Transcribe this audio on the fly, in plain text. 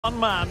One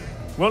man,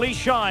 will he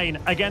shine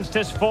against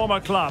his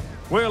former club?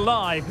 We're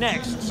live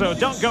next, so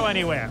don't go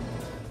anywhere.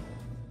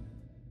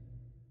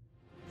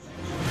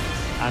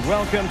 And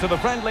welcome to the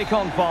friendly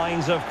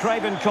confines of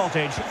Craven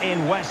Cottage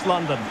in West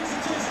London.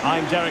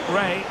 I'm Derek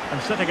Ray,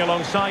 and sitting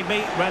alongside me,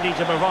 ready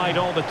to provide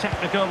all the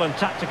technical and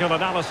tactical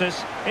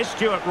analysis, is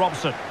Stuart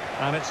Robson.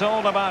 And it's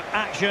all about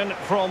action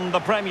from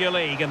the Premier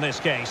League in this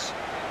case.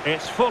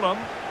 It's Fulham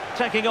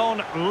taking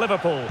on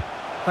Liverpool.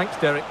 Thanks,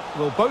 Derek.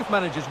 Well, both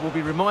managers will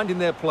be reminding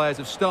their players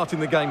of starting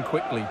the game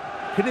quickly,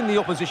 hitting the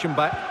opposition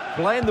back,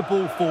 playing the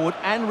ball forward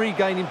and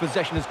regaining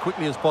possession as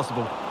quickly as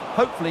possible.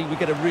 Hopefully, we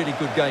get a really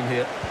good game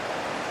here.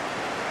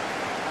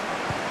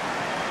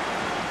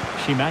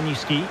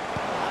 Szymański.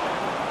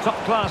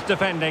 Top-class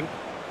defending.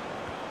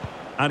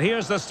 And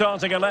here's the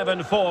starting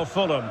 11 for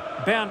Fulham.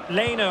 Bernd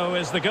Leno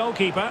is the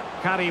goalkeeper.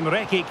 Karim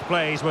Rekik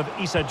plays with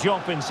Issa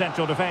Diop in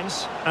central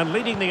defence. And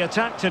leading the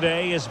attack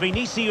today is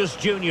Vinicius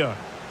Junior.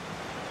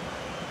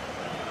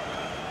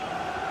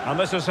 And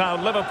this is how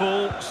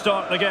Liverpool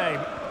start the game.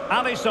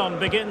 Alisson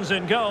begins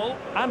in goal.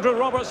 Andrew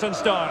Robertson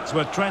starts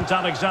with Trent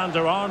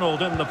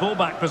Alexander-Arnold in the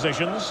fullback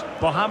positions.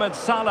 Mohamed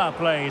Salah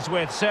plays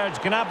with Serge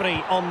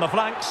Gnabry on the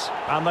flanks.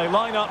 And they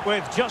line up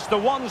with just the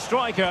one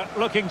striker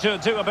looking to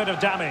do a bit of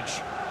damage.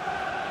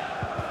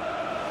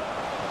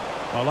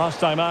 Well, last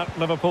time out,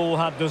 Liverpool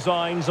had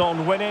designs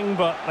on winning,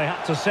 but they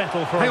had to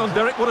settle for... Hang on,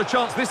 Derek, what a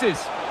chance this is.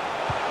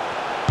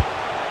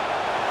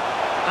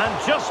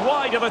 And just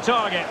wide of the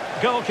target.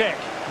 Goal kick.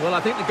 Well,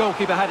 I think the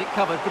goalkeeper had it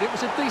covered, but it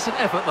was a decent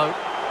effort, though.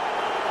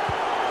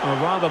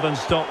 Well, rather than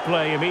stop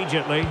play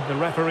immediately, the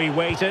referee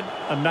waited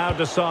and now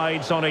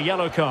decides on a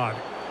yellow card.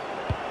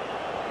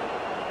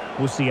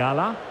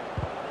 Musiala.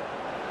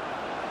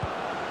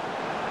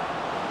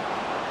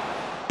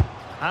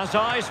 Has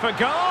eyes for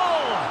goal!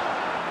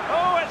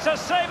 Oh, it's a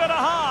save and a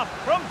half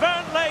from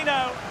Bernd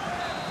Leno.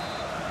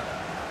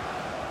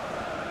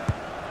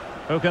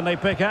 Who can they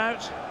pick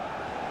out?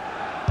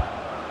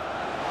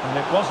 And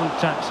it wasn't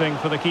taxing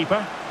for the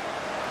keeper.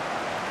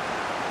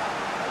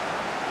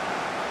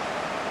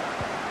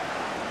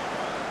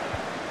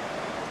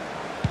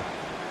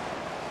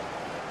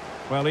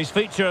 Well, he's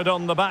featured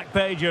on the back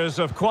pages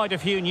of quite a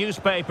few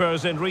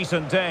newspapers in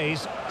recent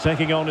days,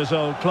 taking on his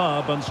old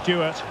club. And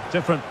Stuart,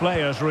 different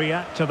players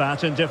react to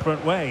that in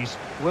different ways.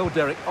 Well,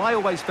 Derek, I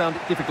always found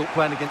it difficult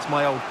playing against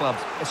my old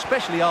clubs,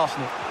 especially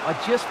Arsenal. I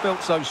just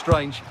felt so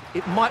strange.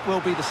 It might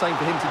well be the same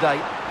for him today.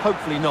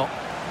 Hopefully not.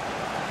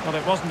 Well,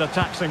 it wasn't a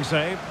taxing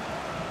save.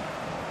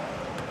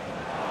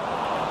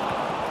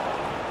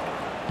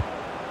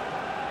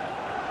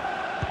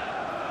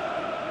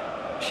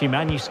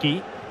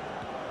 Szymański.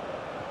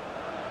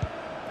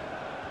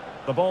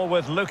 The ball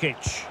with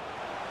Lukic.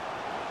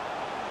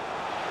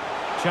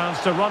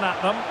 Chance to run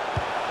at them.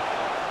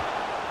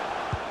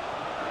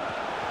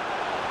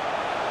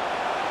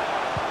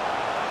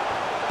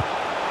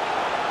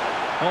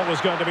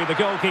 Always going to be the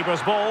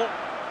goalkeeper's ball.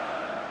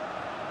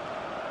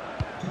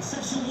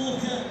 Concession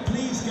Walker,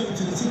 please go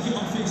to the ticket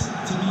office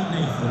to meet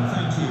Nathan.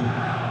 Thank you.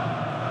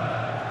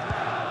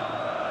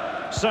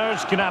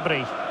 Serge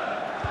Gnabry.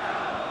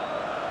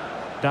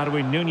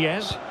 Darwin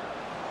Núñez.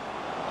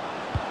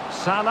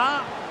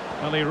 Salah.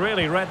 Well, he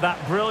really read that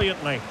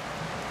brilliantly.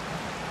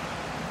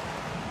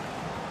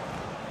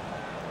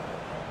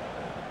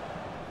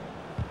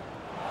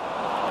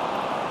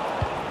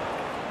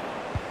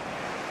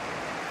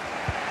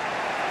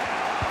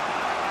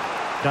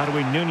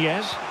 Darwin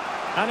Núñez.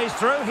 And he's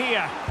through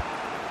here.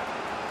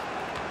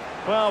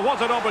 Well, what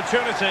an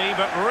opportunity,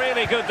 but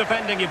really good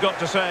defending, you've got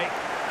to say.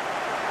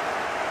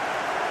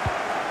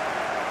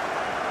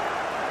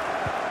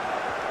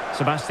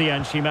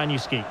 Sebastian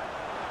Szymański.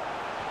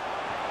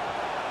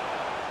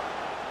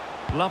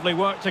 Lovely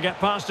work to get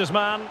past his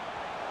man.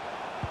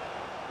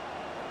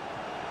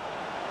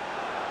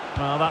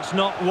 Well, that's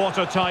not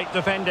watertight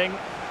defending.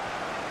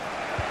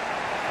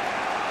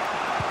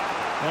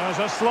 There's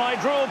a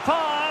slide rule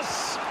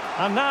pass.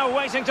 And now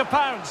waiting to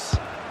pounce.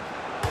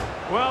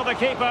 Well, the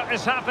keeper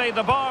is happy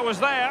the bar was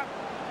there.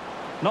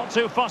 Not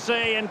too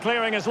fussy in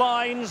clearing his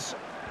lines.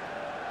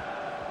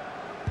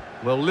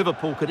 Well,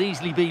 Liverpool could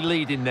easily be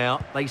leading now.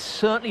 They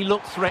certainly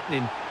look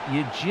threatening.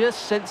 You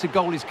just sense a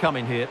goal is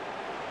coming here.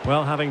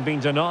 Well, having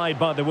been denied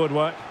by the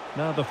woodwork,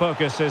 now the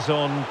focus is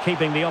on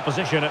keeping the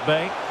opposition at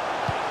bay.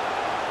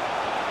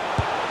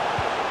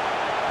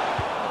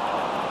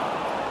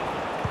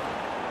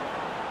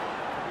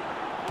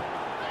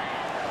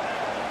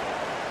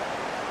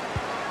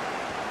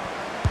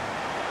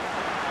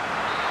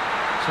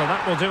 So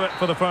that will do it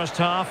for the first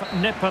half.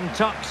 Nip and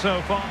tuck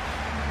so far.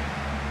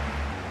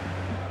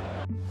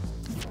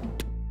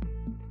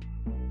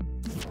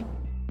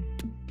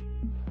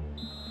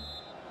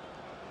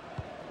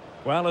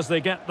 Well, as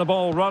they get the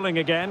ball rolling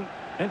again,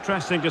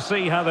 interesting to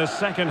see how the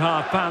second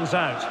half pans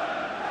out.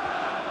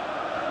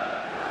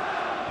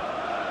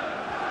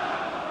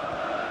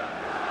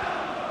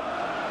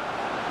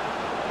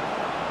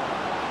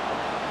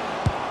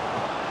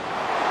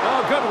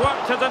 Oh, good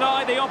work to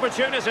deny the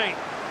opportunity.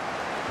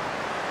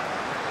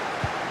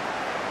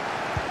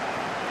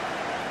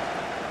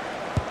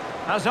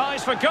 Has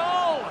eyes for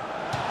goal.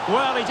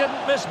 Well, he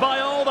didn't miss by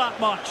all that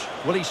much.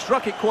 Well, he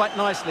struck it quite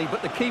nicely,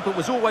 but the keeper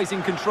was always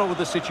in control of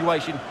the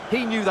situation.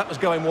 He knew that was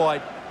going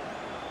wide.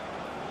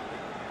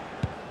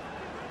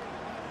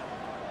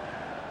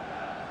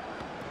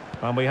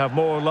 And we have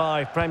more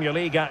live Premier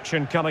League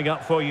action coming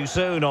up for you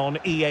soon on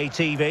EA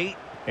TV.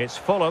 It's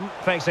Fulham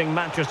facing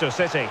Manchester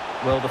City.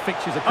 Well, the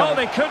fixtures are coming. Oh,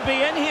 they could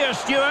be in here,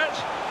 Stuart.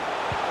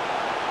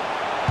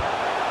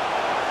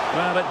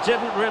 Well, it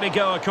didn't really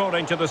go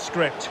according to the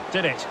script,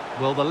 did it?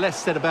 Well, the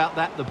less said about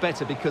that, the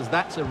better, because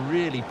that's a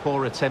really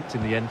poor attempt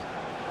in the end.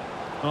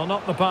 Well,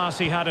 not the pass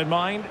he had in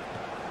mind.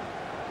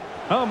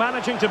 Oh,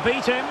 managing to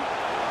beat him.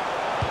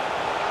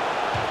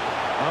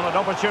 Well, an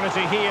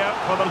opportunity here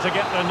for them to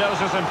get their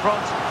noses in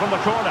front from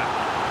the corner.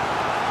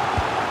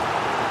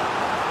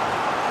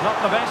 Not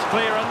the best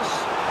clearance.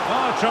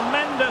 Oh,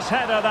 tremendous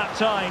header that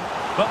time,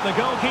 but the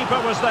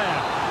goalkeeper was there.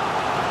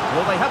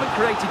 Well, they haven't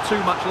created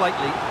too much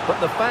lately, but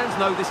the fans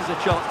know this is a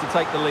chance to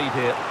take the lead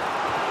here.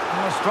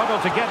 Well,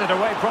 struggled to get it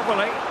away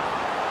properly.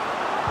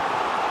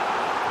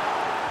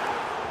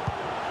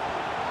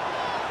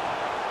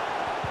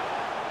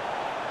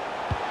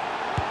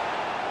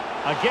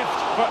 A gift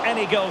for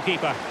any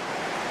goalkeeper.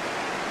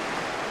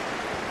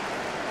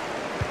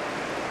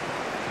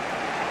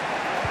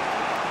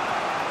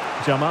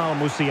 Jamal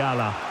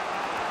Musiala.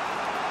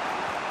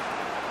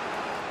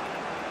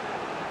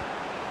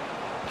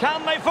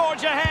 Can they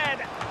forge ahead?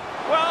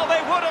 Well,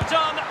 they would have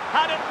done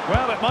had it...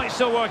 Well, it might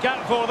still work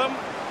out for them.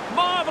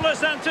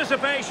 Marvellous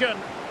anticipation.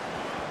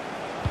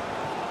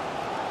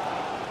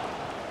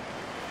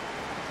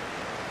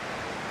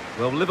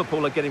 Well,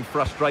 Liverpool are getting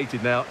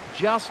frustrated now.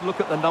 Just look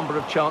at the number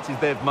of chances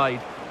they've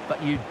made.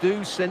 But you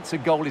do sense a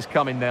goal is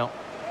coming now.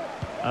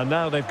 And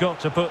now they've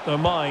got to put their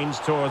minds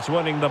towards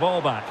winning the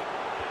ball back.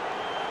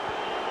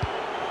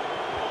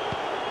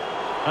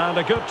 And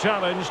a good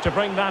challenge to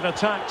bring that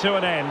attack to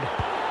an end.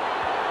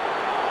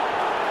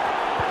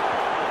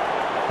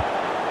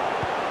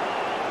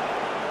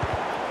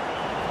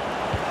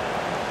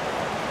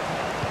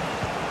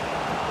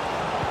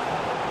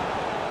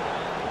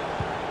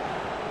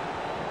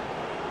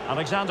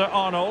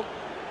 Alexander-Arnold.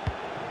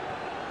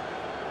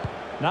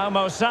 Now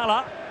Mo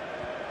Salah.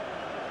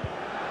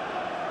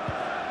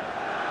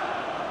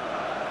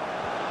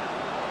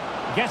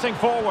 Getting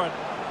forward.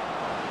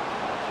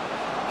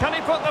 Can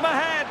he put them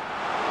ahead?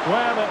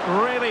 Well, it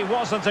really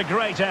wasn't a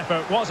great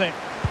effort, was it?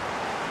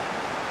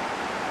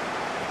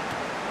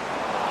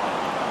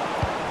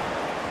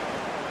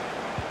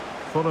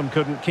 Fulham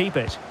couldn't keep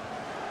it.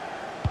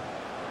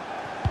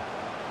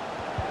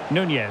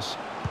 Nunez.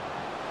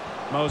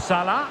 Mo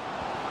Salah.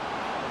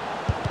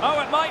 Oh,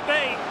 it might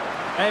be.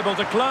 Able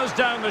to close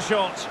down the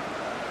shot.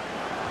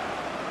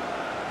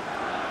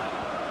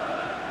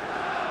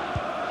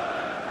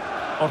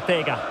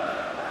 Ortega.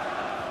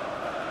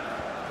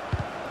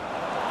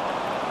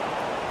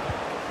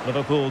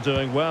 Liverpool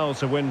doing well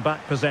to win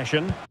back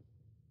possession.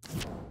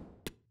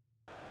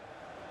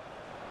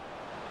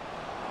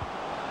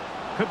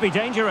 Could be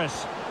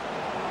dangerous.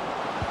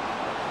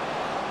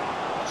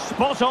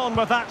 Spot on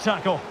with that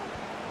tackle.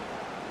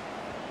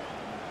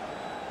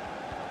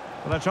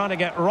 Well, they're trying to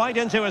get right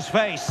into his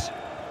face.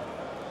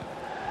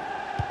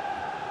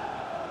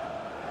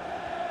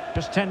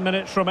 Just 10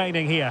 minutes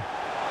remaining here.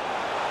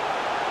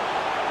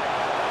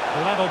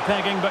 Level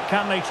pegging, but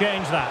can they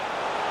change that?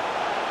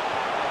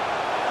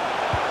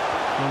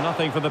 Well,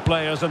 nothing for the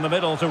players in the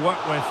middle to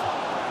work with.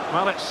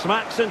 Well, it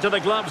smacks into the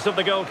gloves of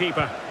the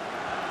goalkeeper.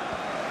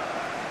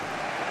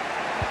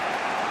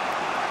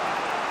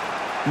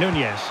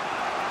 Nunez.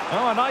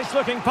 Oh, a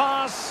nice-looking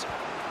pass.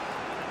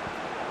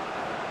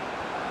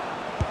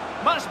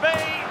 Must be.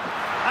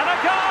 And a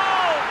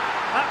goal!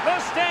 At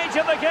this stage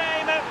of the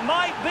game, it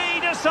might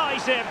be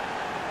decisive.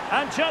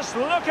 And just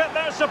look at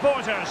their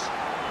supporters.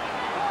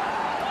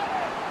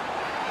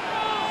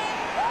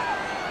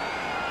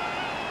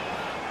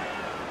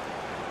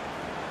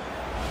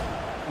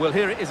 Well,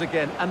 here it is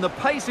again, and the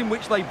pace in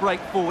which they break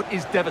forward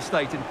is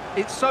devastating.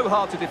 It's so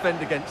hard to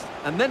defend against,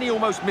 and then he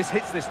almost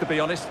mishits this, to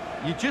be honest.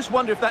 You just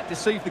wonder if that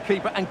deceived the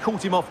keeper and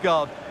caught him off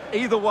guard.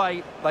 Either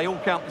way, they all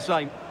count the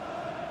same.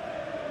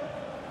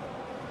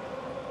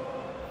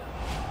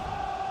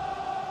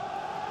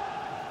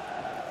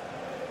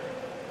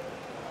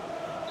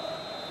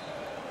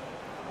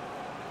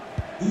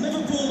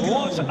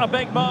 What a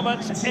big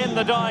moment in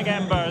the dying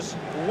embers.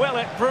 Will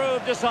it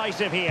prove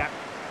decisive here?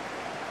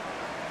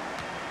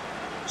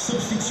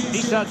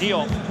 Issa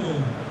Diop.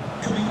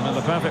 And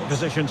the perfect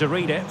position to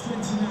read it.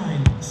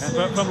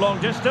 Effort from long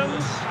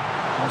distance.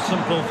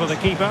 Simple for the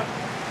keeper.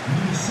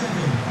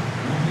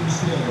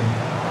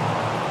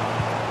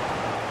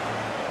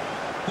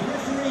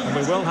 And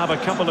we will have a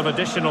couple of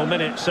additional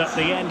minutes at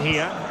the end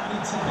here.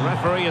 The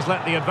referee has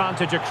let the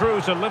advantage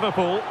accrue to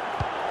Liverpool.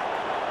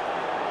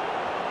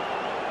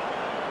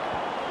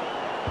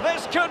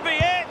 This could be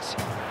it.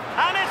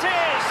 And it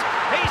is.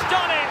 He's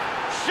done it.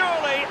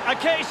 Surely a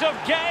case of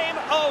game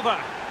over.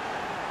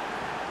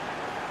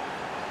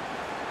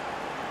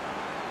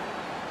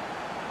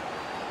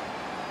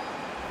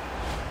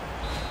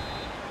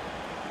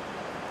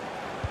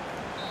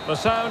 The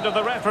sound of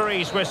the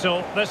referee's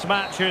whistle. This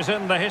match is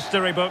in the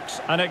history books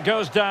and it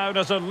goes down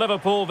as a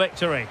Liverpool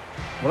victory.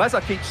 Well, as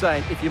I keep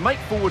saying, if you make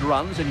forward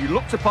runs and you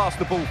look to pass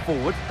the ball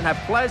forward and have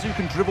players who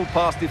can dribble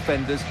past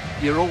defenders,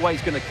 you're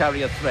always going to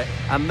carry a threat.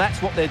 And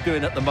that's what they're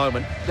doing at the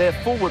moment. Their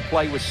forward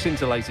play was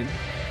scintillating.